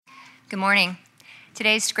Good morning.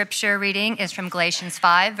 Today's scripture reading is from Galatians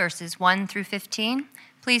 5, verses 1 through 15.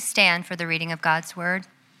 Please stand for the reading of God's word.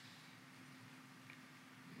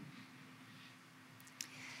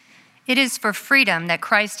 It is for freedom that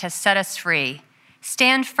Christ has set us free.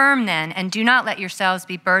 Stand firm then, and do not let yourselves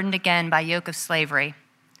be burdened again by yoke of slavery.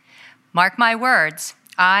 Mark my words.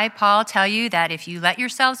 I, Paul, tell you that if you let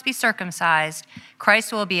yourselves be circumcised,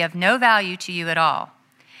 Christ will be of no value to you at all.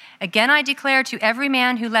 Again, I declare to every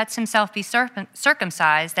man who lets himself be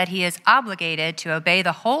circumcised that he is obligated to obey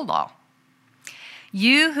the whole law.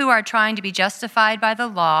 You who are trying to be justified by the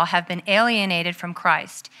law have been alienated from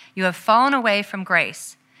Christ. You have fallen away from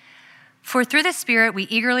grace. For through the Spirit we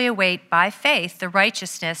eagerly await by faith the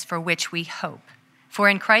righteousness for which we hope. For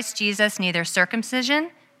in Christ Jesus neither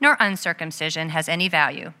circumcision nor uncircumcision has any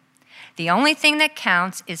value. The only thing that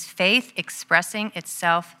counts is faith expressing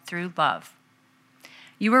itself through love.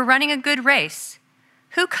 You were running a good race.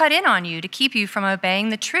 Who cut in on you to keep you from obeying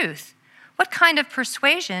the truth? What kind of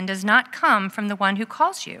persuasion does not come from the one who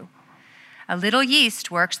calls you? A little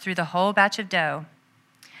yeast works through the whole batch of dough.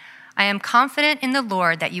 I am confident in the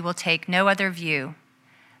Lord that you will take no other view.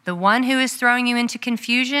 The one who is throwing you into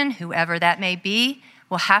confusion, whoever that may be,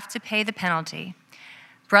 will have to pay the penalty.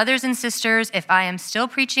 Brothers and sisters, if I am still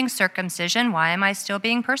preaching circumcision, why am I still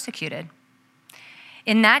being persecuted?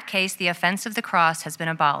 In that case, the offense of the cross has been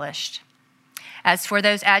abolished. As for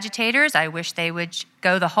those agitators, I wish they would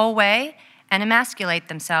go the whole way and emasculate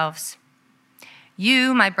themselves.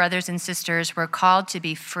 You, my brothers and sisters, were called to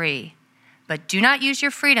be free, but do not use your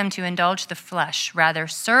freedom to indulge the flesh. Rather,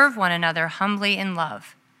 serve one another humbly in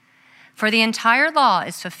love. For the entire law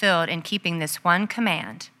is fulfilled in keeping this one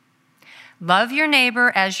command: love your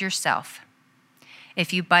neighbor as yourself.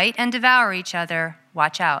 If you bite and devour each other,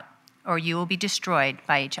 watch out, or you will be destroyed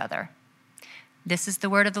by each other. This is the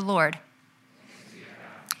word of the Lord.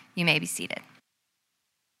 You may be seated.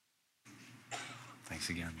 Thanks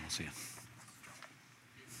again. We'll see you.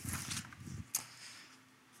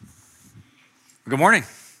 Good morning.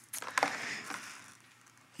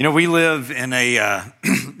 You know, we live in a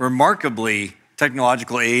remarkably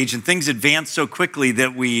technological age, and things advance so quickly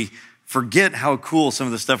that we forget how cool some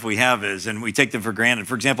of the stuff we have is, and we take them for granted.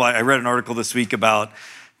 For example, I read an article this week about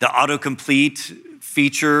the autocomplete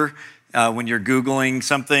feature when you're Googling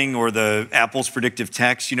something, or the Apple's predictive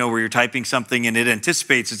text, where you're typing something and it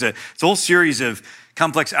anticipates. It's a whole series of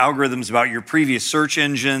complex algorithms about your previous search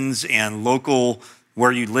engines and local,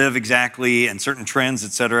 where you live exactly, and certain trends,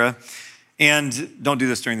 et cetera. And don't do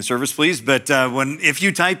this during the service, please. But if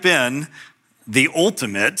you type in the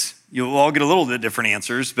ultimate, you'll all get a little bit different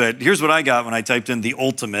answers. But here's what I got when I typed in the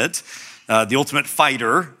ultimate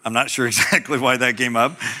fighter. I'm not sure exactly why that came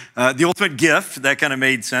up. The ultimate gift, that kind of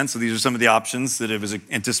made sense. So these are some of the options that it was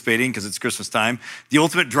anticipating because it's Christmas time. The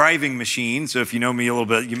ultimate driving machine. So if you know me a little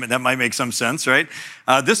bit, that might make some sense, right?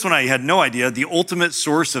 This one I had no idea. The ultimate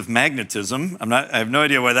source of magnetism. I have no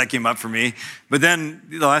idea why that came up for me. But then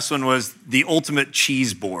the last one was the ultimate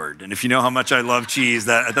cheese board. And if you know how much I love cheese,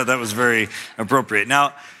 I thought that was very appropriate.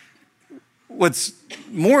 Now, what's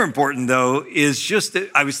more important, though, is just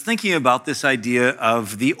that I was thinking about this idea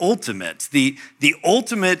of the ultimate. The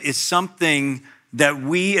ultimate is something that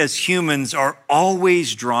we as humans are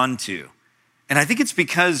always drawn to. And I think it's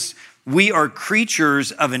because we are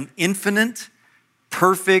creatures of an infinite,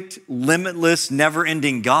 perfect, limitless,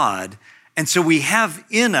 never-ending God. And so we have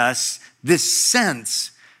in us this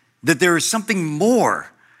sense that there is something more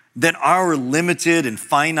than our limited and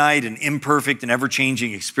finite and imperfect and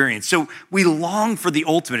ever-changing experience. So we long for the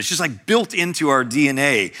ultimate. It's just like built into our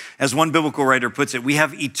DNA. As one biblical writer puts it, we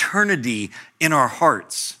have eternity in our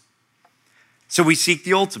hearts. So we seek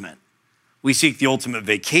the ultimate. We seek the ultimate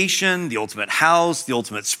vacation, the ultimate house, the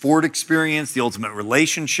ultimate sport experience, the ultimate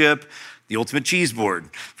relationship, the ultimate cheese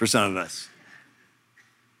board for some of us.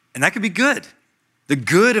 And that could be good. The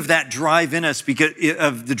good of that drive in us, because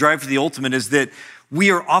of the drive for the ultimate, is that we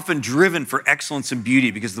are often driven for excellence and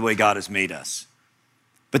beauty because of the way God has made us.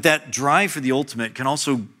 But that drive for the ultimate can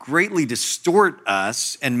also greatly distort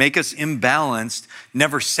us and make us imbalanced,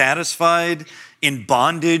 never satisfied, in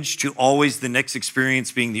bondage to always the next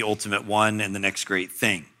experience being the ultimate one and the next great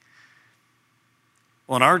thing.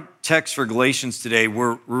 Well, in our text for Galatians today,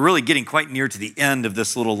 we're really getting quite near to the end of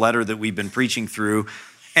this little letter that we've been preaching through.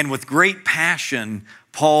 And with great passion,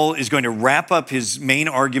 Paul is going to wrap up his main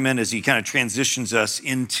argument as he kind of transitions us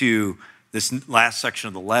into this last section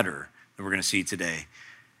of the letter that we're going to see today.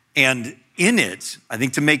 And in it, I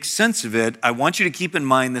think to make sense of it, I want you to keep in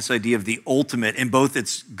mind this idea of the ultimate in both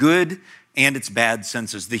its good and its bad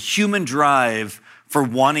senses. The human drive for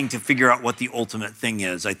wanting to figure out what the ultimate thing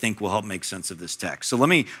is, I think will help make sense of this text. So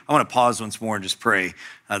I want to pause once more and just pray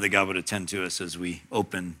that God would attend to us as we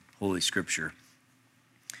open Holy Scripture.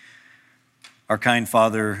 Our kind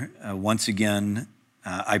Father, once again,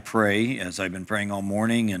 I pray, as I've been praying all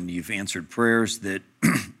morning and you've answered prayers, that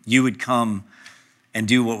you would come and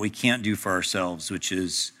do what we can't do for ourselves, which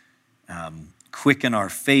is quicken our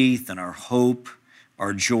faith and our hope,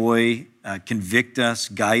 our joy, convict us,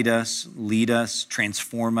 guide us, lead us,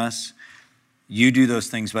 transform us. You do those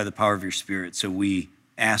things by the power of your Spirit, so we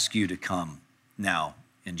ask you to come now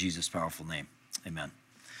in Jesus' powerful name. Amen.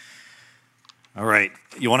 All right,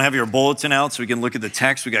 you want to have your bulletin out so we can look at the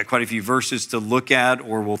text? We got quite a few verses to look at,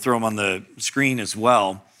 or we'll throw them on the screen as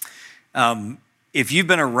well. If you've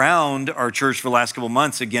been around our church for the last couple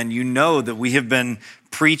months, again, you know that we have been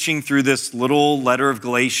preaching through this little letter of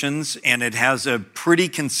Galatians, and it has a pretty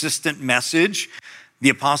consistent message. The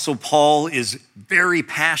Apostle Paul is very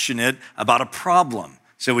passionate about a problem.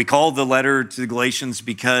 So we call the letter to the Galatians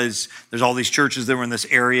because there's all these churches that were in this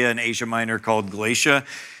area in Asia Minor called Galatia,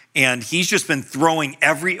 and he's just been throwing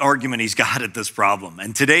every argument he's got at this problem.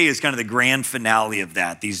 And today is kind of the grand finale of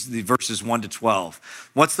that, these verses 1 to 12.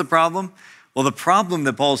 What's the problem? Well, the problem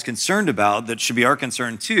that Paul is concerned about, that should be our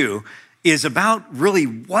concern too, is about really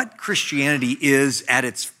what Christianity is at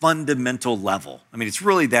its fundamental level. I mean, it's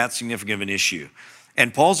really that significant of an issue.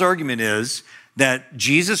 And Paul's argument is that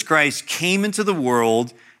Jesus Christ came into the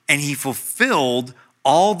world and he fulfilled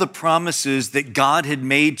all the promises that God had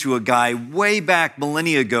made to a guy way back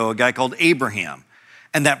millennia ago, a guy called Abraham.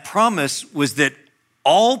 And that promise was that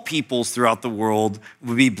all peoples throughout the world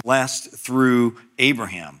would be blessed through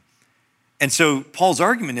Abraham. And so Paul's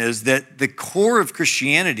argument is that the core of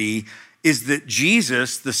Christianity is that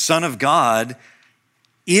Jesus, the Son of God,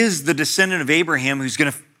 is the descendant of Abraham who's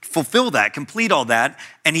going to fulfill that, complete all that,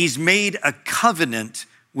 and he's made a covenant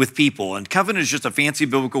with people. And covenant is just a fancy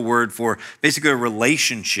biblical word for basically a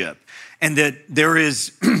relationship. And that there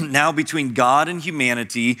is now between God and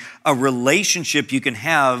humanity a relationship you can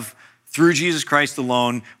have through Jesus Christ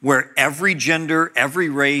alone, where every gender, every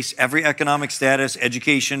race, every economic status,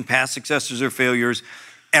 education, past successes or failures,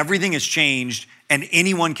 everything has changed, and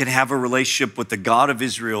anyone can have a relationship with the God of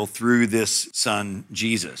Israel through this son,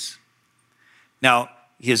 Jesus. Now,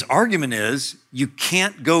 his argument is you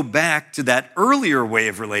can't go back to that earlier way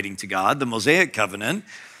of relating to God, the Mosaic covenant,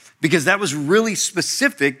 because that was really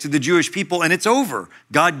specific to the Jewish people, and it's over.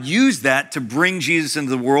 God used that to bring Jesus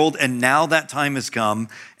into the world, and now that time has come,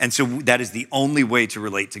 and so that is the only way to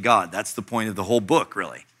relate to God. That's the point of the whole book,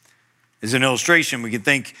 really. As an illustration, we can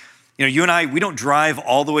think, you and I, we don't drive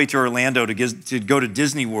all the way to Orlando to go to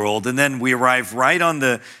Disney World, and then we arrive right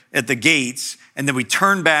at the gates, and then we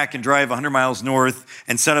turn back and drive 100 miles north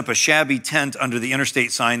and set up a shabby tent under the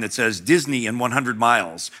interstate sign that says Disney in 100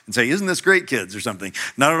 miles and say, isn't this great, kids, or something?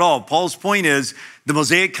 Not at all. Paul's point is the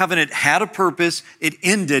Mosaic covenant had a purpose. It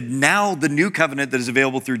ended. Now the new covenant that is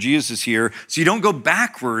available through Jesus is here. So you don't go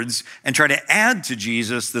backwards and try to add to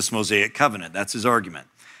Jesus this Mosaic covenant. That's his argument.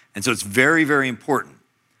 And so it's very, very important.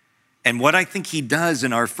 And what I think he does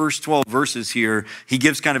in our first 12 verses here, he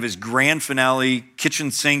gives kind of his grand finale, kitchen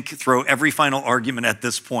sink, throw every final argument at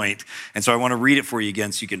this point. And so I want to read it for you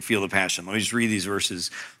again so you can feel the passion. Let me just read these verses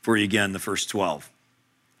for you again, the first 12.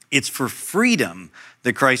 It's for freedom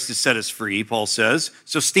that Christ has set us free, Paul says.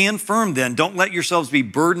 So stand firm then. Don't let yourselves be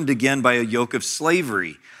burdened again by a yoke of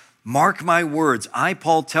slavery. Mark my words. I,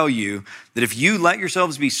 Paul, tell you that if you let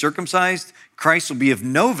yourselves be circumcised, Christ will be of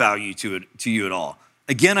no value to you at all.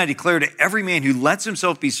 Again, I declare to every man who lets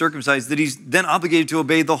himself be circumcised that he's then obligated to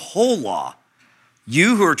obey the whole law.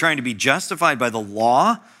 You who are trying to be justified by the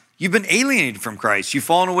law, you've been alienated from Christ. You've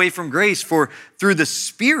fallen away from grace, for through the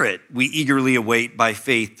Spirit we eagerly await by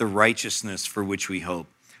faith the righteousness for which we hope.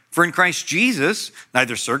 For in Christ Jesus,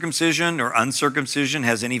 neither circumcision nor uncircumcision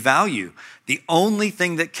has any value. The only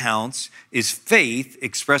thing that counts is faith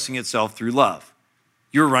expressing itself through love.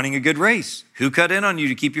 You're running a good race. Who cut in on you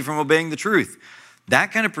to keep you from obeying the truth?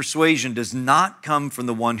 That kind of persuasion does not come from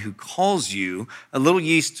the one who calls you. A little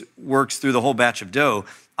yeast works through the whole batch of dough.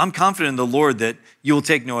 I'm confident in the Lord that you will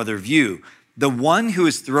take no other view. The one who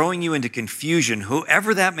is throwing you into confusion,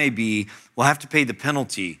 whoever that may be, will have to pay the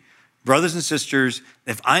penalty. Brothers and sisters,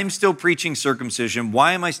 if I'm still preaching circumcision,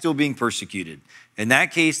 why am I still being persecuted? In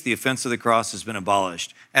that case, the offense of the cross has been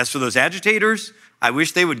abolished. As for those agitators, I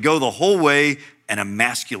wish they would go the whole way and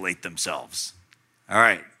emasculate themselves. All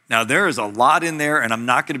right. Now, there is a lot in there, and I'm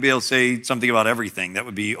not going to be able to say something about everything. That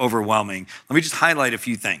would be overwhelming. Let me just highlight a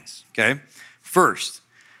few things, okay? First,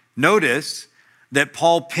 notice that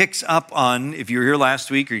Paul picks up on, if you were here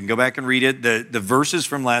last week, or you can go back and read it, the verses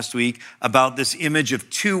from last week about this image of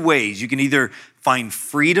two ways. You can either find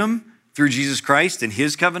freedom through Jesus Christ and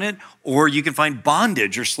his covenant, or you can find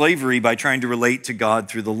bondage or slavery by trying to relate to God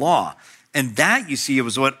through the law. And that, you see,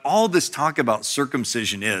 was what all this talk about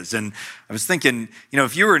circumcision is. And I was thinking,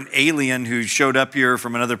 if you were an alien who showed up here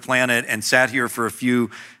from another planet and sat here for a few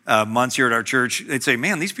months here at our church, they'd say,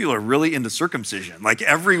 man, these people are really into circumcision. Like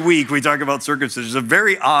every week we talk about circumcision. It's a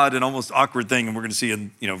very odd and almost awkward thing. And we're going to see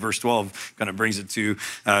in verse 12 kind of brings it to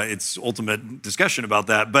its ultimate discussion about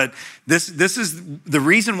that. But this is the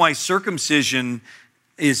reason why circumcision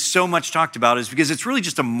is so much talked about is because it's really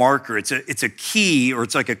just a marker. It's a key, or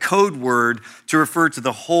it's like a code word to refer to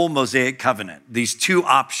the whole Mosaic covenant. These two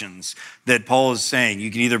options that Paul is saying.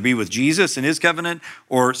 You can either be with Jesus and his covenant,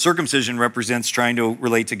 or circumcision represents trying to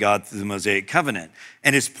relate to God through the Mosaic covenant.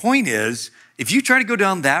 And his point is, if you try to go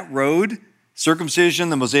down that road,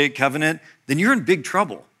 circumcision, the Mosaic covenant, then you're in big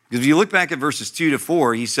trouble. Because if you look back at verses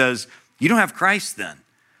 2-4, he says, you don't have Christ then.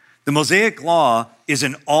 The Mosaic law is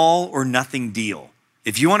an all or nothing deal.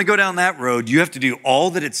 If you want to go down that road, you have to do all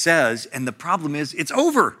that it says, and the problem is it's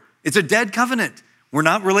over. It's a dead covenant. We're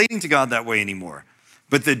not relating to God that way anymore.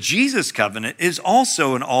 But the Jesus covenant is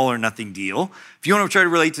also an all or nothing deal. If you want to try to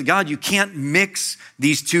relate to God, you can't mix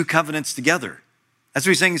these two covenants together. That's what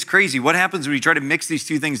he's saying is crazy. What happens when you try to mix these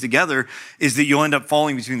two things together is that you'll end up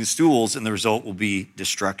falling between the stools, and the result will be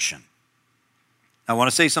destruction. I want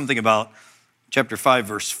to say something about chapter 5,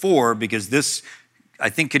 verse 4, because this, I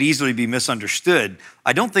think, could easily be misunderstood.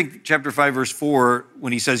 I don't think chapter 5, verse 4,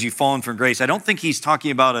 when he says you've fallen from grace, I don't think he's talking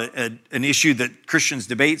about an issue that Christians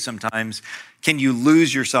debate sometimes. Can you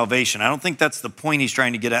lose your salvation? I don't think that's the point he's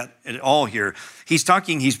trying to get at all here. He's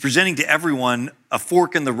presenting to everyone a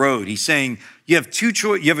fork in the road. He's saying you have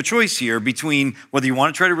a choice here between whether you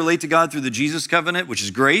want to try to relate to God through the Jesus covenant, which is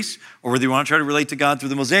grace, or whether you want to try to relate to God through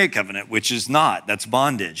the Mosaic covenant, which is not. That's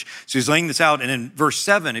bondage. So he's laying this out. And in verse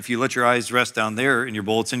 7, if you let your eyes rest down there in your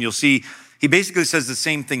bulletin, you'll see he basically says the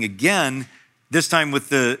same thing again, this time with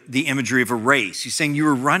the imagery of a race. He's saying you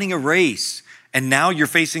were running a race, and now you're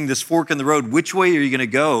facing this fork in the road. Which way are you going to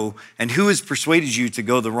go? And who has persuaded you to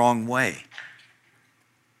go the wrong way?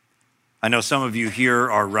 I know some of you here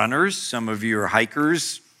are runners. Some of you are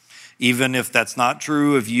hikers. Even if that's not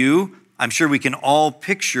true of you, I'm sure we can all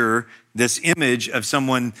picture this image of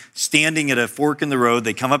someone standing at a fork in the road.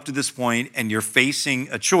 They come up to this point, and you're facing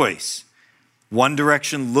a choice. One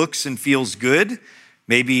direction looks and feels good.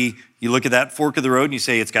 Maybe you look at that fork of the road and you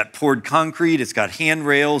say, it's got poured concrete, it's got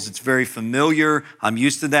handrails, it's very familiar, I'm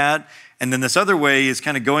used to that. And then this other way is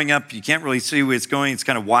kind of going up, you can't really see where it's going, it's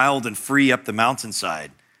kind of wild and free up the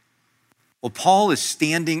mountainside. Well, Paul is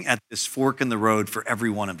standing at this fork in the road for every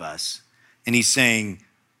one of us. And he's saying,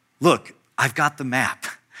 look, I've got the map.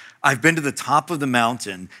 I've been to the top of the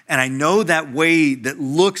mountain, and I know that way that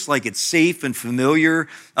looks like it's safe and familiar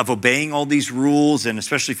of obeying all these rules, and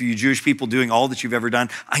especially for you Jewish people doing all that you've ever done.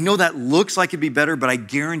 I know that looks like it'd be better, but I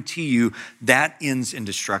guarantee you that ends in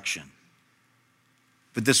destruction.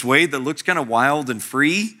 But this way that looks kind of wild and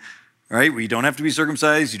free, right, where you don't have to be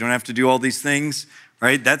circumcised, you don't have to do all these things,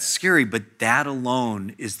 right? That's scary, but that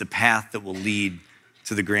alone is the path that will lead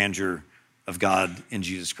to the grandeur of God in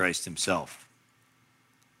Jesus Christ himself.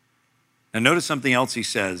 Now notice something else he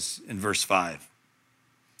says in verse 5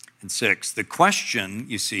 and 6. The question,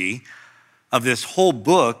 you see, of this whole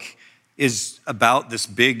book is about this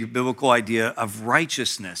big biblical idea of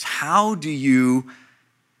righteousness. How do you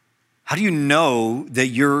know that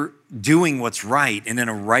you're doing what's right and in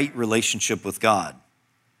a right relationship with God?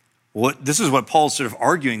 This is what Paul's sort of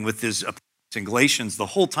arguing with his opponents in Galatians the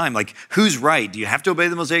whole time. Like, who's right? Do you have to obey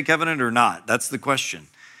the Mosaic covenant or not? That's the question.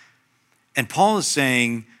 And Paul is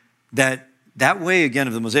saying that way, again,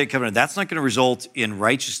 of the Mosaic covenant, that's not going to result in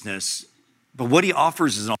righteousness. But what he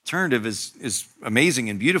offers as an alternative is amazing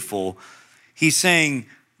and beautiful. He's saying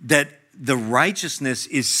that the righteousness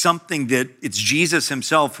is something that it's Jesus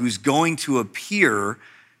himself who's going to appear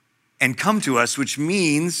and come to us, which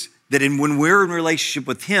means that when we're in relationship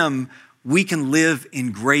with him, we can live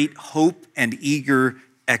in great hope and eager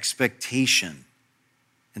expectation.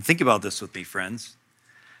 And think about this with me, friends.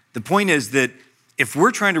 The point is that if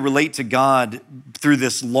we're trying to relate to God through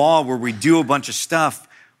this law where we do a bunch of stuff,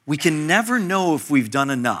 we can never know if we've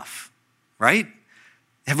done enough, right?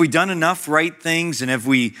 Have we done enough right things, and have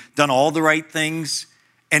we done all the right things?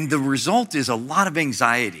 And the result is a lot of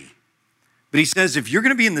anxiety. But he says, if you're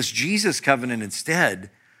going to be in this Jesus covenant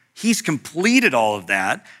instead, he's completed all of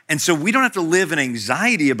that. And so we don't have to live in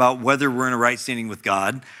anxiety about whether we're in a right standing with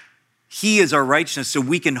God. He is our righteousness, so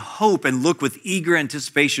we can hope and look with eager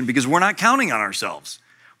anticipation because we're not counting on ourselves.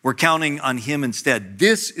 We're counting on him instead.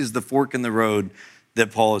 This is the fork in the road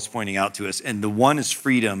that Paul is pointing out to us. And the one is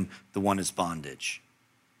freedom, the one is bondage.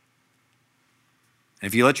 And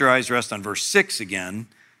if you let your eyes rest on verse 6 again,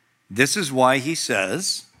 this is why he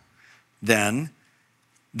says, then,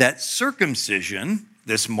 that circumcision,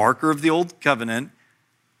 this marker of the old covenant,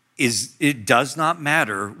 it does not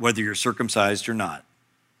matter whether you're circumcised or not.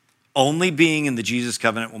 Only being in the Jesus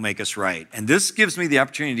covenant will make us right. And this gives me the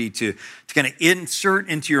opportunity to kind of insert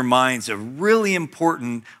into your minds a really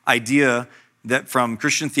important idea that from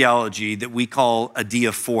Christian theology that we call a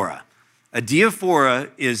diaphora. A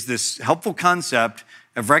diaphora is this helpful concept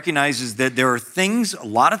of recognizes that there are things, a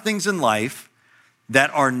lot of things in life that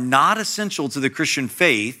are not essential to the Christian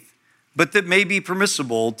faith, but that may be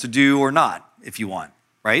permissible to do or not if you want,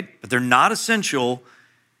 right? But they're not essential,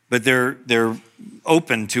 but they're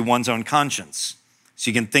open to one's own conscience. So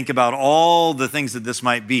you can think about all the things that this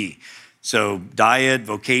might be. So diet,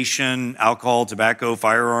 vocation, alcohol, tobacco,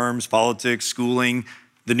 firearms, politics, schooling.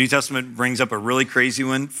 The New Testament brings up a really crazy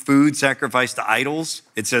one, food sacrificed to idols.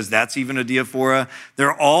 It says that's even a diaphora. There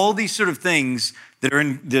are all these sort of things that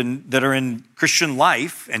are in Christian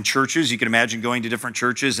life and churches. You can imagine going to different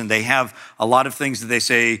churches and they have a lot of things that they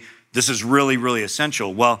say, this is really, really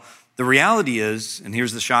essential. Well, the reality is, and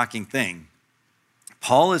here's the shocking thing,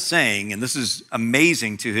 Paul is saying, and this is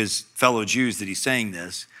amazing to his fellow Jews that he's saying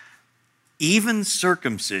this, even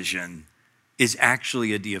circumcision is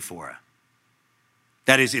actually a diaphora.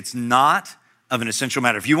 That is, it's not of an essential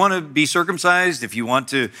matter. If you want to be circumcised, if you want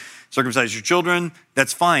to circumcise your children,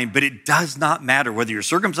 that's fine, but it does not matter whether you're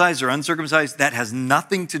circumcised or uncircumcised. That has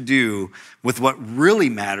nothing to do with what really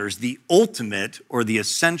matters, the ultimate or the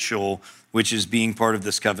essential, which is being part of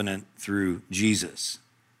this covenant through Jesus.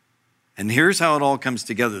 And here's how it all comes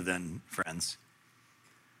together then, friends.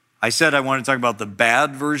 I said I want to talk about the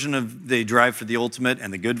bad version of the drive for the ultimate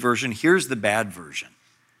and the good version. Here's the bad version.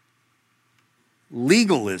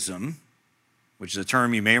 Legalism, which is a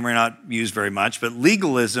term you may or may not use very much, but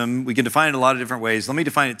legalism, we can define it a lot of different ways. Let me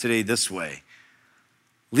define it today this way.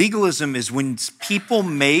 Legalism is when people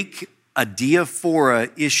make a diaphora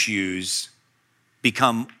issues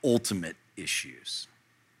become ultimate issues.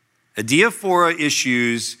 A diaphora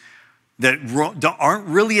issues that aren't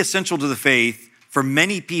really essential to the faith, for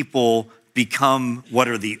many people become what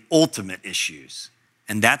are the ultimate issues.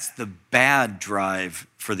 And that's the bad drive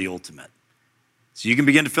for the ultimate. So you can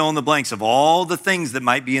begin to fill in the blanks of all the things that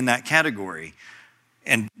might be in that category.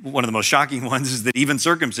 And one of the most shocking ones is that even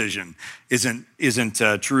circumcision isn't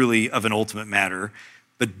truly of an ultimate matter.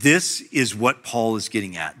 But this is what Paul is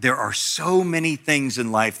getting at. There are so many things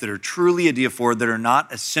in life that are truly a diaphora that are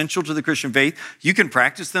not essential to the Christian faith. You can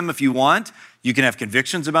practice them if you want. You can have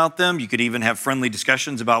convictions about them. You could even have friendly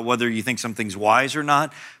discussions about whether you think something's wise or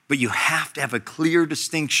not. But you have to have a clear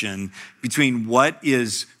distinction between what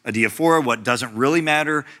is a diaphora, what doesn't really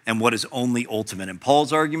matter, and what is only ultimate. And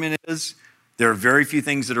Paul's argument is there are very few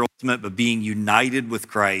things that are ultimate, but being united with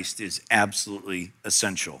Christ is absolutely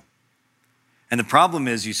essential. And the problem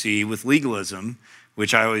is, you see, with legalism,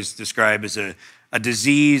 which I always describe as a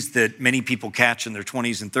disease that many people catch in their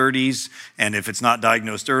 20s and 30s, and if it's not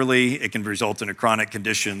diagnosed early, it can result in a chronic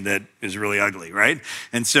condition that is really ugly, right?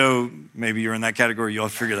 And so maybe you're in that category, you'll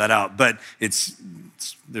have to figure that out. But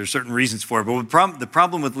there's certain reasons for it. But the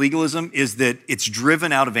problem with legalism is that it's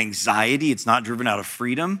driven out of anxiety. It's not driven out of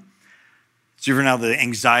freedom. It's driven out of the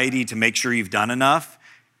anxiety to make sure you've done enough.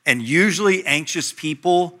 And usually anxious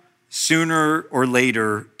people sooner or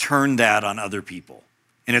later turn that on other people.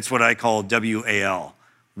 And it's what I call WAL,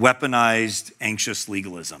 weaponized anxious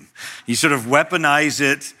legalism. You sort of weaponize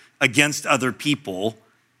it against other people,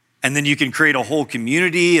 and then you can create a whole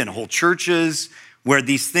community and whole churches where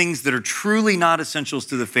these things that are truly not essentials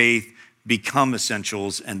to the faith become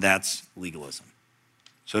essentials, and that's legalism.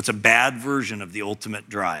 So it's a bad version of the ultimate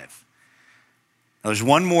drive. Now, there's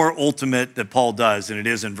one more ultimate that Paul does, and it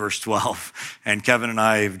is in verse 12. And Kevin and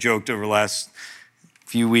I have joked over the last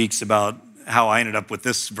few weeks about how I ended up with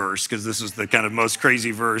this verse, because this is the kind of most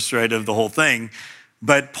crazy verse, right, of the whole thing.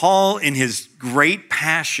 But Paul, in his great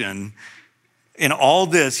passion, in all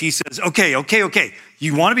this, he says, okay,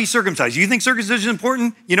 you want to be circumcised. You think circumcision is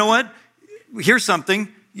important? You know what? Here's something.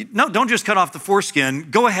 No, don't just cut off the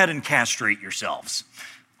foreskin. Go ahead and castrate yourselves.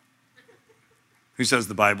 Who says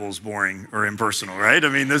the Bible is boring or impersonal, right? I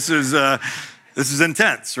mean, this is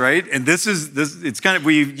intense, right? And it's kind of,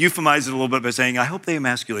 we euphemize it a little bit by saying, I hope they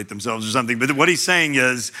emasculate themselves or something. But what he's saying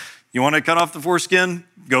is, you want to cut off the foreskin?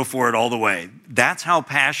 Go for it all the way. That's how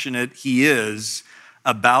passionate he is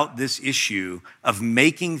about this issue of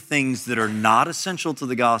making things that are not essential to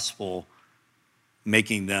the gospel,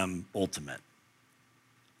 making them ultimate.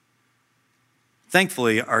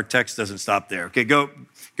 Thankfully, our text doesn't stop there. Okay, go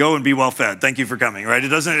and be well fed. Thank you for coming, right? It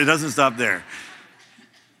doesn't stop there.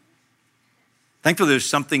 Thankfully, there's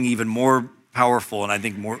something even more powerful and I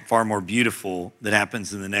think far more beautiful that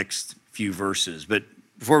happens in the next few verses. But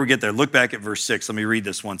before we get there, look back at verse 6. Let me read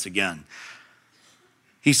this once again.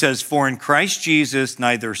 He says, "For in Christ Jesus,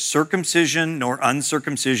 neither circumcision nor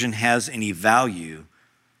uncircumcision has any value.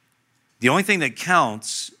 The only thing that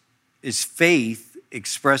counts is faith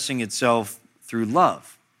expressing itself through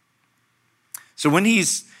love." So when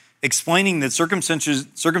he's explaining that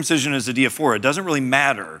circumcision is a diaphora, it doesn't really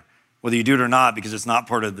matter whether you do it or not because it's not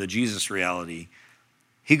part of the Jesus reality.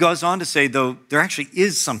 He goes on to say, though, there actually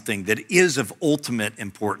is something that is of ultimate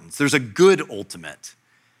importance. There's a good ultimate,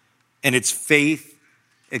 and it's faith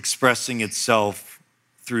expressing itself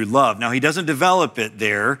through love. Now, he doesn't develop it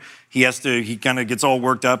there. He kind of gets all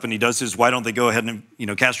worked up and he does his, why don't they go ahead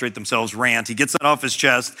and, castrate themselves rant. He gets that off his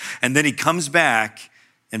chest, and then he comes back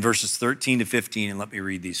in verses 13 to 15, and let me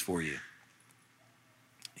read these for you.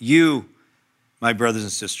 "You, my brothers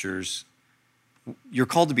and sisters, you're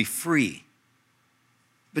called to be free,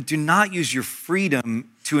 but do not use your freedom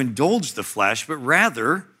to indulge the flesh, but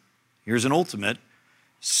rather," here's an ultimate,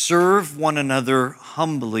 "serve one another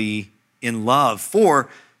humbly in love. For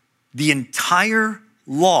the entire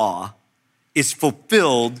law is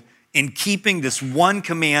fulfilled in keeping this one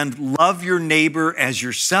command, love your neighbor as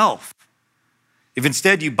yourself. If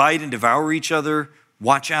instead you bite and devour each other,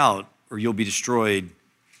 watch out or you'll be destroyed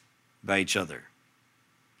by each other."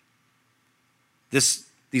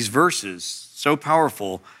 These verses, so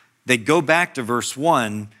powerful, they go back to verse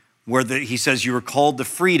 1 where he says you were called to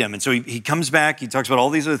freedom. And so he comes back, he talks about all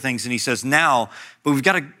these other things, and he says now, but we've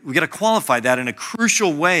got to qualify that in a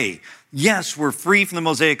crucial way. Yes, we're free from the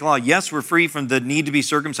Mosaic law. Yes, we're free from the need to be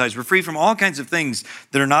circumcised. We're free from all kinds of things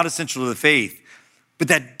that are not essential to the faith. But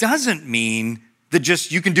that doesn't mean that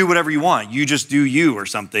just you can do whatever you want. You just do you or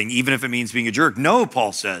something, even if it means being a jerk. No,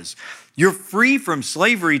 Paul says, you're free from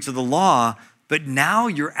slavery to the law, but now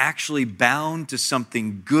you're actually bound to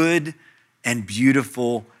something good and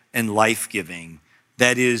beautiful and life-giving.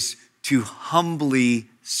 That is to humbly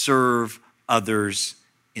serve others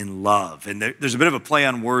in love. And there's a bit of a play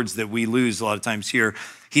on words that we lose a lot of times here.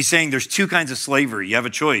 He's saying there's two kinds of slavery. You have a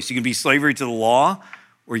choice. You can be slavery to the law,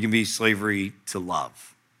 or you can be slavery to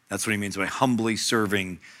love. That's what he means by humbly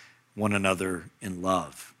serving one another in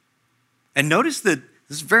love. And notice that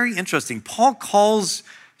this is very interesting. Paul calls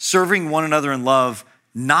serving one another in love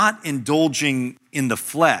not indulging in the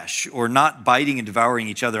flesh or not biting and devouring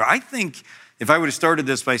each other. I think if I would have started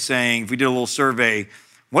this by saying, if we did a little survey,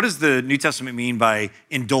 what does the New Testament mean by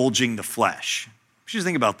indulging the flesh? Just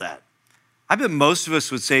think about that. I bet most of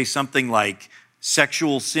us would say something like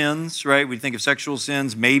sexual sins, right? We think of sexual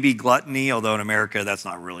sins, maybe gluttony, although in America, that's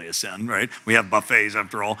not really a sin, right? We have buffets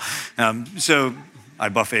after all. So I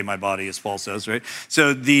buffet my body, as Paul says, right?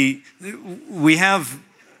 So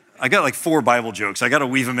I got like 4 Bible jokes. I got to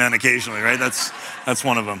weave them in occasionally, right? That's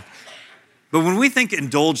one of them. But when we think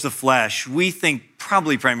indulge the flesh, we think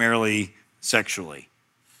probably primarily sexually.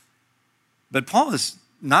 But Paul is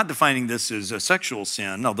not defining this as a sexual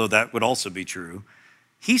sin, although that would also be true.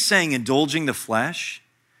 He's saying indulging the flesh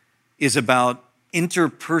is about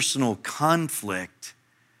interpersonal conflict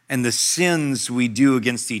and the sins we do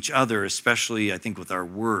against each other, especially, I think, with our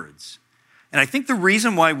words. And I think the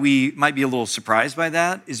reason why we might be a little surprised by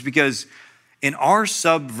that is because in our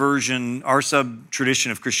sub-tradition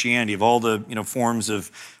of Christianity, of all the forms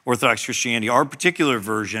of Orthodox Christianity, our particular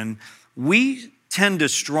version, we tend to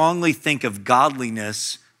strongly think of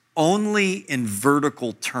godliness only in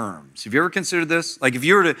vertical terms. Have you ever considered this? Like if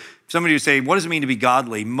somebody would say, what does it mean to be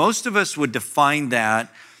godly? Most of us would define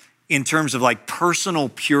that in terms of like personal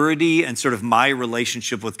purity and sort of my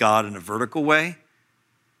relationship with God in a vertical way.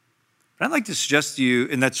 But I'd like to suggest to you,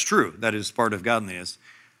 and that's true, that is part of godliness.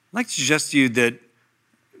 I'd like to suggest to you that,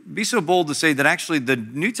 be so bold to say that actually the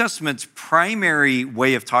New Testament's primary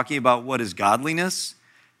way of talking about what is godliness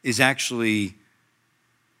is actually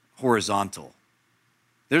horizontal.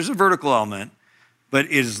 There's a vertical element, but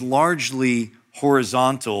it is largely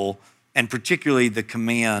horizontal, and particularly the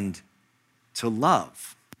command to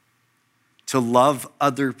love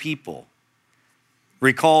other people.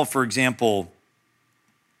 Recall, for example,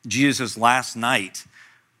 Jesus' last night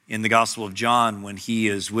in the Gospel of John when he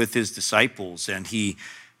is with his disciples and he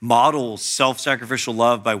models self-sacrificial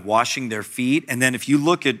love by washing their feet. And then if you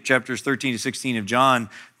look at chapters 13 to 16 of John,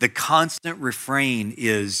 the constant refrain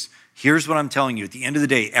is, here's what I'm telling you. At the end of the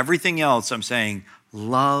day, everything else I'm saying,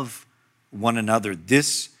 love one another.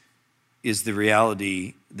 This is the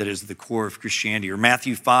reality that is the core of Christianity. Or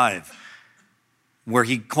Matthew 5, where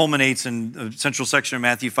he culminates in a central section of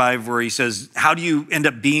Matthew 5, where he says, how do you end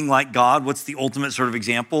up being like God? What's the ultimate sort of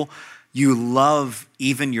example? You love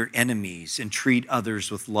even your enemies and treat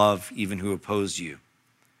others with love, even who oppose you.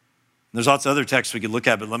 There's lots of other texts we could look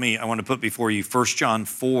at, but I want to put before you 1 John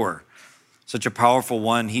 4, such a powerful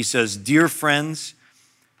one. He says, dear friends,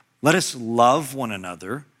 let us love one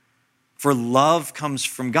another, for love comes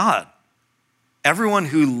from God. Everyone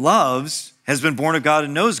who loves has been born of God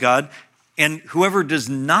and knows God, and whoever does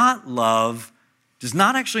not love does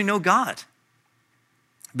not actually know God,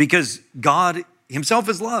 because God himself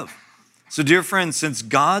is love. So dear friends, since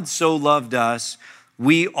God so loved us,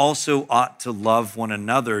 we also ought to love one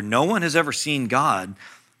another. No one has ever seen God,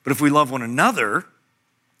 but if we love one another,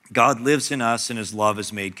 God lives in us and his love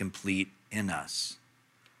is made complete in us.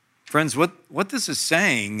 Friends, what this is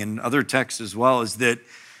saying in other texts as well is that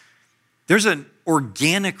there's an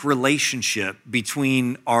organic relationship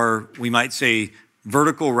between our, we might say,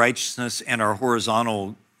 vertical righteousness and our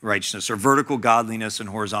horizontal righteousness, or vertical godliness and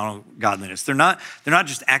horizontal godliness. They're not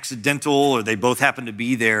just accidental, or they both happen to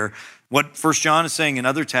be there. What 1 John is saying in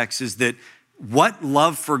other texts is that what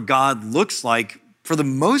love for God looks like, for the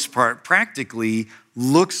most part, practically,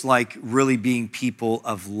 looks like really being people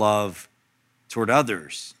of love toward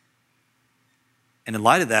others. And in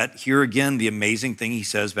light of that, here again, the amazing thing he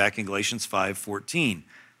says back in Galatians 5:14.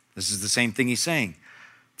 This is the same thing he's saying.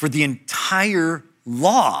 For the entire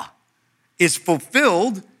law is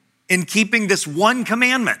fulfilled in keeping this one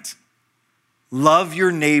commandment: love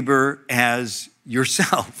your neighbor as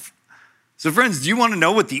yourself. So friends, do you want to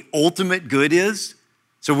know what the ultimate good is?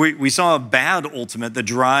 So we saw a bad ultimate, the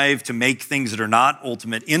drive to make things that are not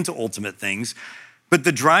ultimate into ultimate things, but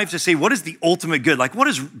the drive to say, what is the ultimate good? Like, what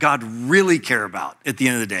does God really care about at the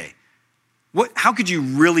end of the day? How could you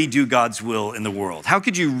really do God's will in the world? How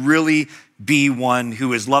could you really be one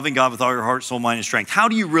who is loving God with all your heart, soul, mind, and strength? How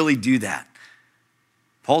do you really do that?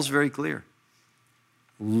 Paul's very clear.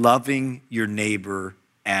 Loving your neighbor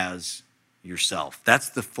as yourself. That's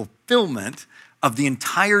the fulfillment of the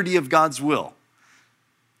entirety of God's will.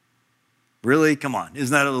 Really? Come on.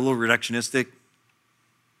 Isn't that a little reductionistic?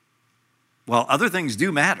 Well, other things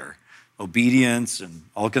do matter. Obedience and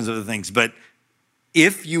all kinds of other things. But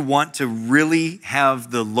if you want to really have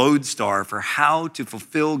the lodestar for how to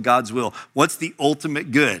fulfill God's will, what's the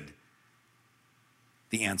ultimate good?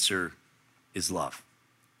 The answer is love.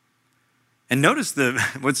 And notice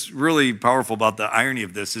what's really powerful about the irony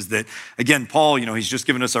of this is that, again, Paul, he's just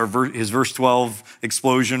given us his verse 12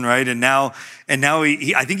 explosion, right? And now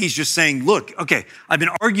I think he's just saying, look, okay, I've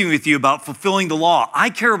been arguing with you about fulfilling the law. I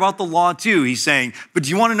care about the law too, he's saying. But do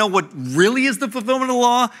you want to know what really is the fulfillment of the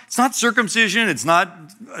law? It's not circumcision. It's not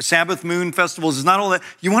Sabbath moon festivals. It's not all that.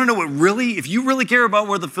 You want to know what really, if you really care about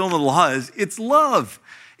what the fulfillment of the law is, it's love.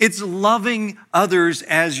 It's loving others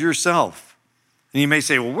as yourself. And you may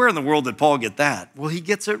say, well, where in the world did Paul get that? Well, he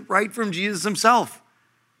gets it right from Jesus himself.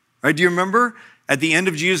 Right? Do you remember at the end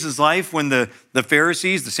of Jesus' life when the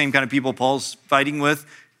Pharisees, the same kind of people Paul's fighting with,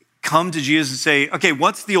 come to Jesus and say, okay,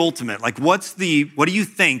 what's the ultimate? Like, what do you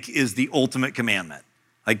think is the ultimate commandment?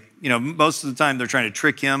 Like, most of the time they're trying to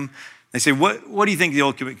trick him. They say, what do you think the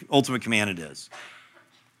ultimate commandment is?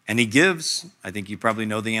 And he gives, I think you probably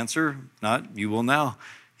know the answer. If not, you will now.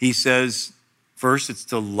 He says, first, it's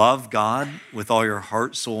to love God with all your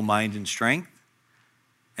heart, soul, mind, and strength.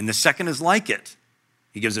 And the second is like it.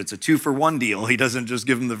 He gives it's a 2-for-1 deal. He doesn't just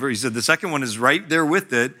give them the first. He said the second one is right there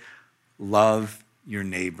with it. Love your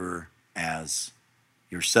neighbor as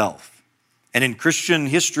yourself. And in Christian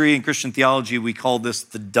history and Christian theology, we call this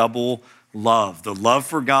the double love. The love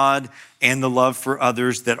for God and the love for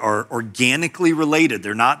others that are organically related.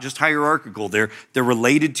 They're not just hierarchical. They're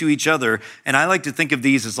related to each other. And I like to think of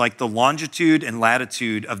these as like the longitude and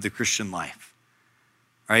latitude of the Christian life,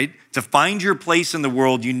 right? To find your place in the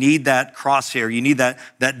world, you need that crosshair. You need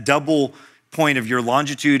that double point of your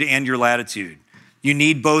longitude and your latitude. You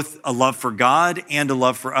need both a love for God and a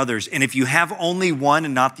love for others. And if you have only one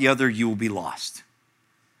and not the other, you will be lost.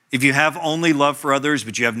 If you have only love for others,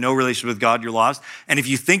 but you have no relationship with God, you're lost. And if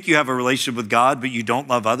you think you have a relationship with God, but you don't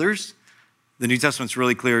love others, the New Testament's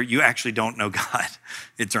really clear. You actually don't know God,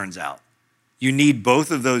 it turns out. You need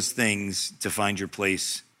both of those things to find your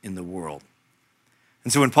place in the world.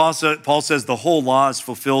 And so when Paul says the whole law is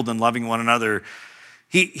fulfilled in loving one another,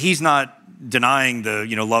 he's not denying the,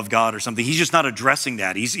 love God or something. He's just not addressing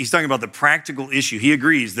that. He's talking about the practical issue. He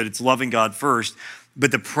agrees that it's loving God first, but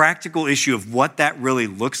the practical issue of what that really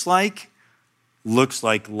looks like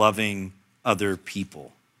loving other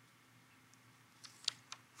people.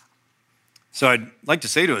 So I'd like to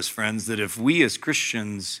say to us, friends, that if we as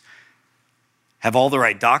Christians have all the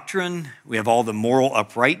right doctrine, we have all the moral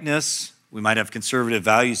uprightness, we might have conservative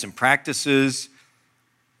values and practices,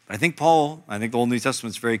 but I think the Old New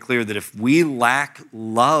Testament is very clear that if we lack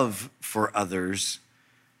love for others,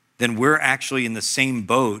 then we're actually in the same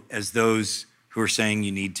boat as those who are saying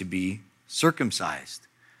you need to be circumcised.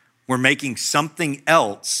 We're making something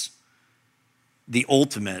else the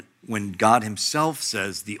ultimate when God himself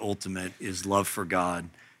says the ultimate is love for God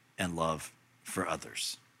and love for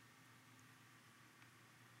others.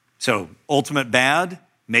 So, ultimate bad,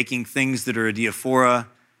 making things that are a diaphora.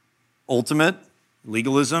 Ultimate,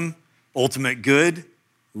 legalism. Ultimate good,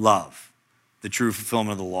 love, the true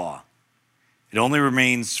fulfillment of the law. It only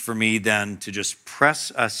remains for me then to just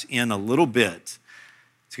press us in a little bit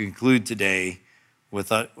to conclude today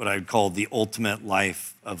with what I would call the ultimate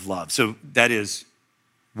life of love. So that is,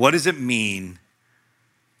 what does it mean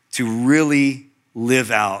to really live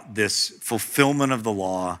out this fulfillment of the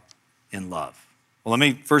law in love? Well, let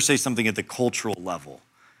me first say something at the cultural level.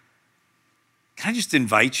 Can I just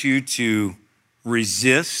invite you to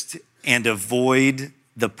resist and avoid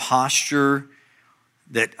the posture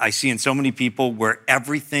that I see in so many people where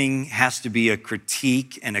everything has to be a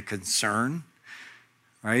critique and a concern,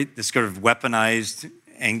 right? This sort of weaponized,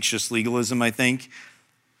 anxious legalism, I think.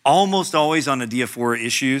 Almost always on the diaphora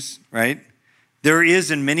issues, right? There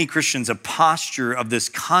is in many Christians a posture of this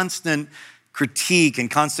constant critique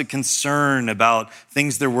and constant concern about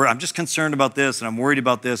things there were. I'm just concerned about this, and I'm worried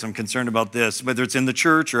about this, I'm concerned about this, whether it's in the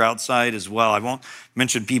church or outside as well. I won't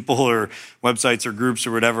mention people or websites or groups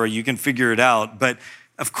or whatever. You can figure it out. But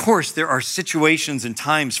of course, there are situations and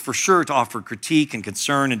times for sure to offer critique and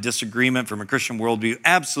concern and disagreement from a Christian worldview.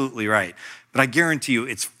 Absolutely right. But I guarantee you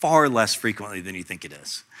it's far less frequently than you think it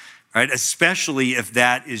is, right? Especially if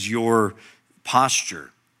that is your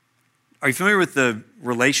posture. Are you familiar with the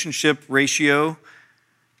relationship ratio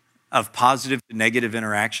of positive to negative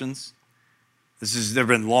interactions? There have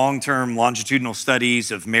been long-term longitudinal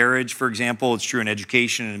studies of marriage, for example. It's true in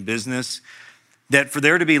education and in business, that for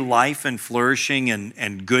there to be life and flourishing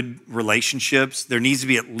and good relationships, there needs to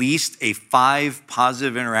be at least a 5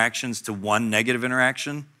 positive interactions to 1 negative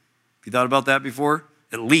interaction. Have you thought about that before?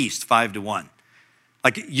 At least 5 to 1.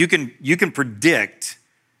 Like you can predict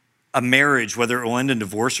a marriage, whether it will end in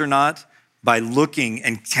divorce or not, by looking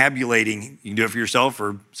and tabulating. You can do it for yourself,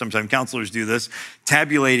 or sometimes counselors do this,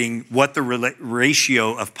 tabulating what the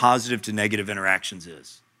ratio of positive to negative interactions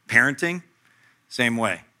is. Parenting, same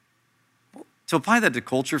way. To apply that to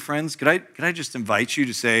culture, friends, could I just invite you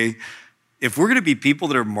to say, if we're going to be people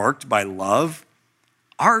that are marked by love,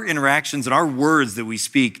 our interactions and our words that we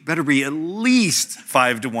speak better be at least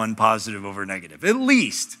 5 to 1 positive over negative. At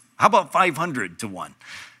least. How about 500 to 1,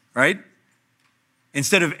 right?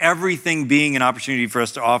 Instead of everything being an opportunity for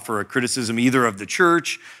us to offer a criticism either of the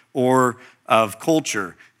church or of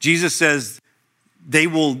culture. Jesus says the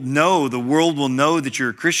world will know that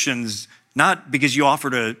you're Christians, not because you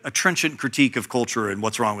offered a trenchant critique of culture and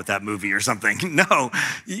what's wrong with that movie or something. No,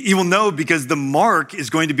 you will know because the mark is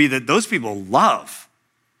going to be that those people love.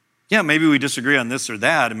 Yeah, maybe we disagree on this or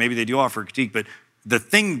that, and maybe they do offer a critique, but the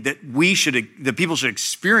thing that people should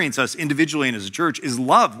experience us individually and as a church is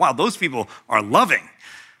love. Wow, those people are loving.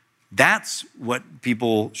 That's what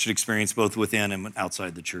people should experience both within and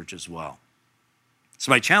outside the church as well.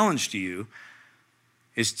 So my challenge to you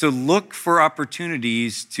is to look for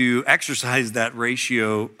opportunities to exercise that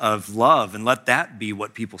ratio of love and let that be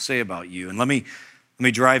what people say about you. And let me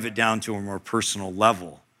drive it down to a more personal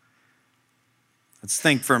level. Let's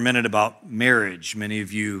think for a minute about marriage. Many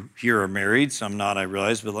of you here are married, some not, I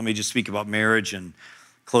realize, but let me just speak about marriage and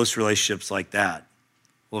close relationships like that.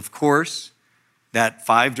 Well, of course, that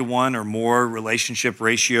 5 to 1 or more relationship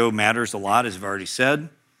ratio matters a lot, as I've already said.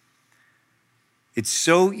 It's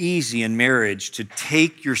so easy in marriage to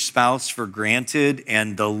take your spouse for granted,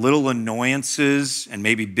 and the little annoyances and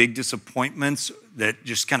maybe big disappointments that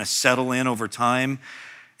just kind of settle in over time,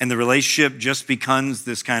 and the relationship just becomes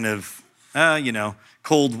this kind of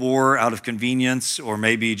Cold War out of convenience, or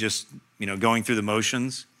maybe just, going through the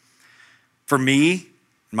motions. For me,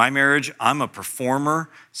 in my marriage, I'm a performer,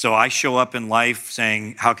 so I show up in life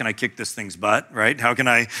saying, how can I kick this thing's butt, right? How can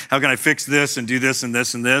I fix this and do this and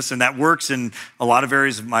this and this? And that works in a lot of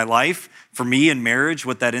areas of my life. For me in marriage,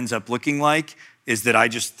 what that ends up looking like is that I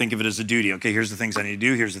just think of it as a duty. Okay, here's the things I need to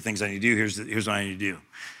do, here's the things I need to do, here's what I need to do.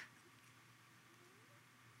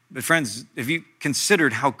 But friends, have you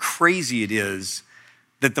considered how crazy it is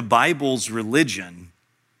that the Bible's religion,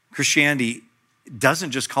 Christianity,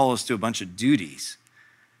 doesn't just call us to a bunch of duties.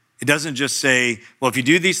 It doesn't just say, well, if you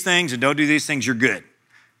do these things and don't do these things, you're good.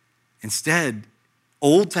 Instead,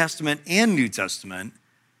 Old Testament and New Testament,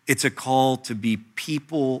 it's a call to be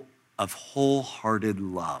people of wholehearted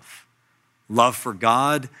love. Love for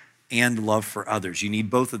God and love for others. You need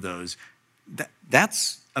both of those.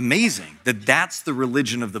 That's amazing that that's the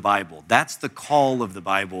religion of the Bible. That's the call of the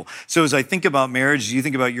Bible. So as I think about marriage, as you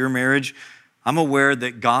think about your marriage, I'm aware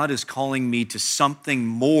that God is calling me to something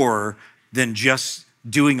more than just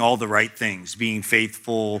doing all the right things, being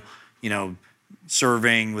faithful,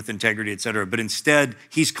 serving with integrity, et cetera. But instead,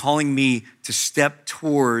 he's calling me to step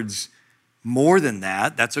towards more than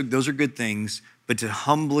that. Those are good things, but to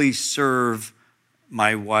humbly serve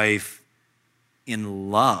my wife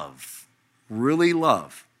in love, really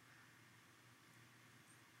love.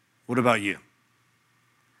 What about you?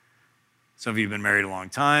 Some of you have been married a long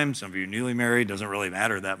time. Some of you are newly married. Doesn't really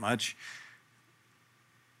matter that much.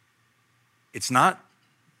 It's not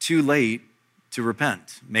too late to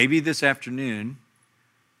repent. Maybe this afternoon,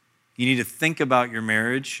 you need to think about your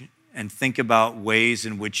marriage and think about ways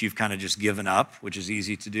in which you've kind of just given up, which is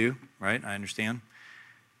easy to do, right? I understand.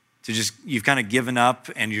 You've kind of given up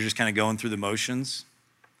and you're just kind of going through the motions.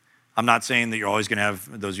 I'm not saying that you're always going to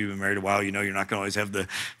have, those of you who've been married a while, you're not going to always have the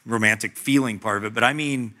romantic feeling part of it, but I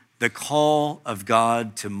mean the call of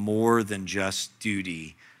God to more than just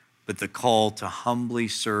duty, but the call to humbly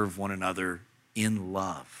serve one another in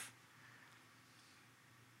love.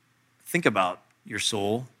 Think about your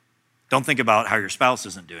soul. Don't think about how your spouse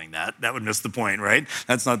isn't doing that. That would miss the point, right?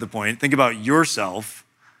 That's not the point. Think about yourself,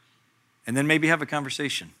 and then maybe have a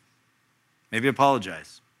conversation. Maybe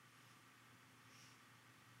apologize.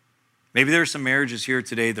 Maybe there are some marriages here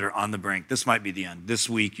today that are on the brink. This might be the end. This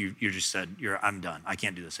week, you just said, I'm done. I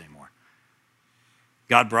can't do this anymore.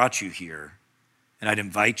 God brought you here, and I'd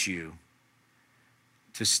invite you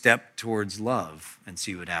to step towards love and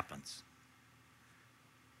see what happens.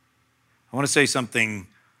 I want to say something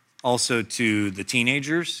also to the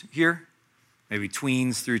teenagers here, maybe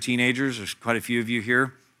tweens through teenagers. There's quite a few of you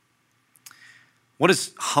here. What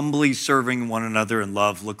does humbly serving one another in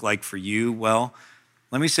love look like for you? Well,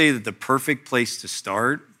 let me say that the perfect place to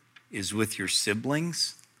start is with your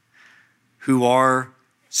siblings who are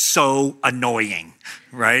so annoying,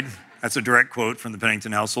 right? That's a direct quote from the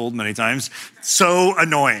Pennington household many times. So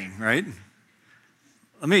annoying, right?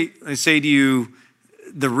 Let me say to you,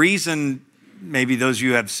 the reason maybe those of you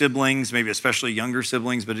who have siblings, maybe especially younger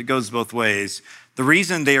siblings, but it goes both ways. The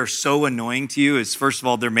reason they are so annoying to you is, first of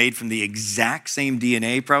all, they're made from the exact same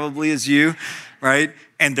DNA probably as you, right?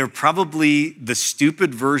 And they're probably the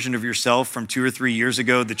stupid version of yourself from 2 or 3 years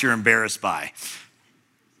ago that you're embarrassed by,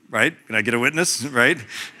 right? Can I get a witness, right?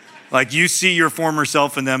 Like you see your former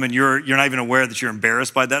self in them and you're not even aware that you're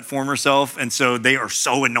embarrassed by that former self. And so they are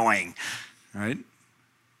so annoying, right?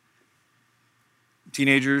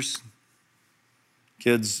 Teenagers,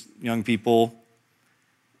 kids, young people,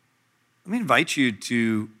 let me invite you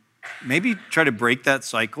to maybe try to break that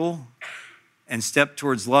cycle and step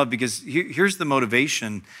towards love, because here's the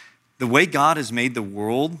motivation. The way God has made the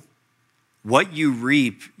world, what you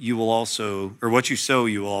reap, you will also, or what you sow,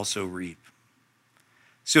 you will also reap.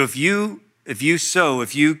 So if you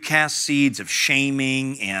cast seeds of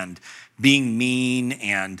shaming and being mean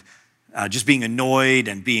and just being annoyed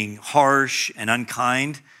and being harsh and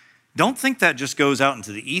unkind, don't think that just goes out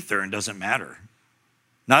into the ether and doesn't matter.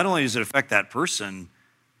 Not only does it affect that person,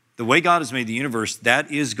 the way God has made the universe, that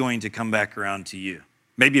is going to come back around to you.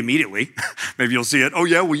 Maybe immediately. Maybe you'll see it. Oh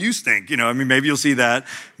yeah, well you stink. Maybe you'll see that.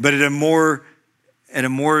 But at a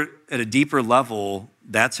deeper level,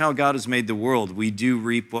 that's how God has made the world. We do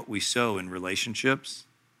reap what we sow in relationships.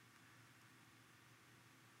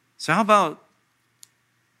 So how about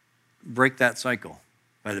break that cycle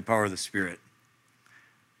by the power of the Spirit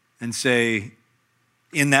and say,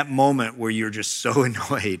 in that moment where you're just so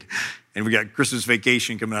annoyed, and we got Christmas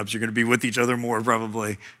vacation coming up, so you're going to be with each other more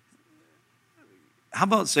probably. How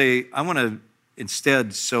about say, I want to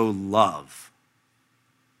instead sow love.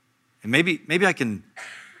 And maybe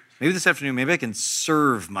this afternoon, maybe I can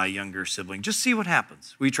serve my younger sibling. Just see what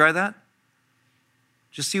happens. Will you try that?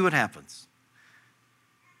 Just see what happens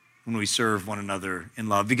when we serve one another in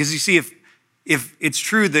love. Because you see, if it's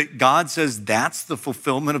true that God says that's the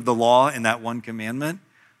fulfillment of the law in that one commandment,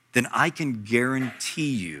 then I can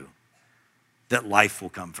guarantee you that life will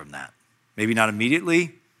come from that. Maybe not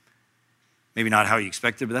immediately, maybe not how you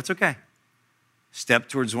expected, but that's okay. Step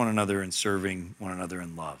towards one another and serving one another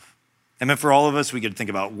in love. And then for all of us, we get to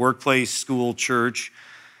think about workplace, school, church.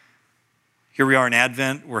 Here we are in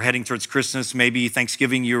Advent. We're heading towards Christmas. Maybe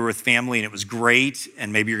Thanksgiving you were with family and it was great,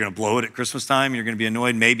 and maybe you're going to blow it at Christmas time. You're going to be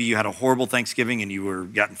annoyed. Maybe you had a horrible Thanksgiving and you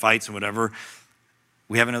got in fights and whatever.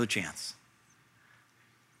 We have another chance.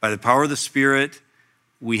 by the power of the Spirit,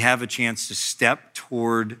 we have a chance to step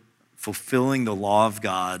toward fulfilling the law of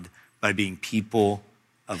God by being people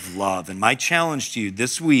of love. And my challenge to you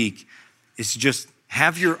this week is to just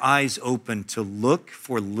have your eyes open to look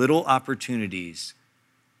for little opportunities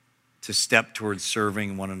to step towards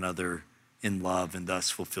serving one another in love and thus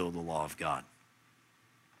fulfill the law of God.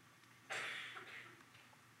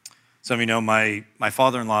 Some of you know my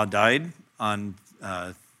father-in-law died on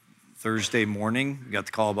Thursday morning. We got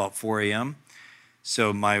the call about 4 a.m.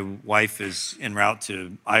 So my wife is en route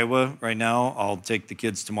to Iowa right now. I'll take the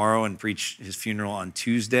kids tomorrow and preach his funeral on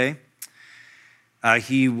Tuesday.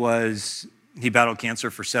 He battled cancer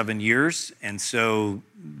for 7 years, and so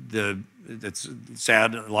that's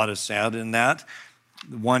sad, a lot of sad in that.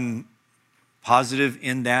 One positive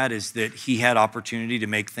in that is that he had opportunity to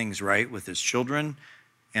make things right with his children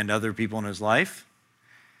and other people in his life.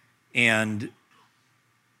 And,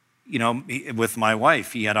 with my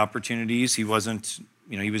wife, he had opportunities. He wasn't,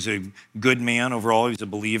 he was a good man overall. He was a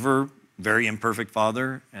believer, very imperfect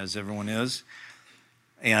father, as everyone is.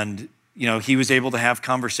 And, he was able to have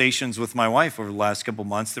conversations with my wife over the last couple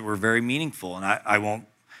months that were very meaningful. And I won't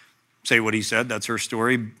say what he said, that's her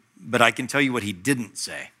story, but I can tell you what he didn't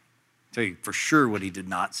say. I'll tell you for sure what he did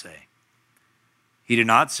not say. He did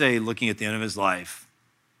not say, looking at the end of his life,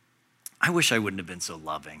 I wish I wouldn't have been so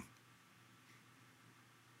loving.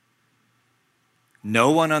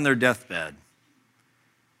 No one on their deathbed,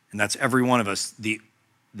 and that's every one of us,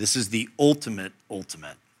 this is the ultimate.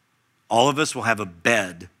 All of us will have a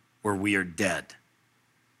bed where we are dead.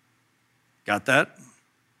 Got that?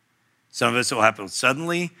 Some of us will happen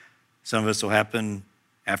suddenly. Some of us will happen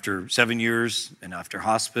after 7 years and after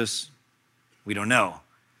hospice. We don't know.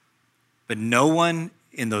 But no one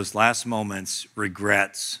in those last moments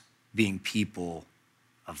regrets being people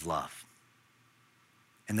of love.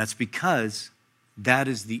 And that's because that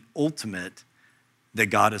is the ultimate that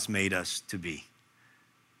God has made us to be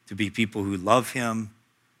people who love him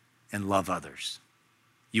and love others.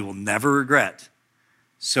 You will never regret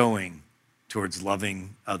sowing towards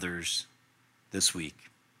loving others this week.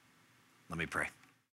 Let me pray.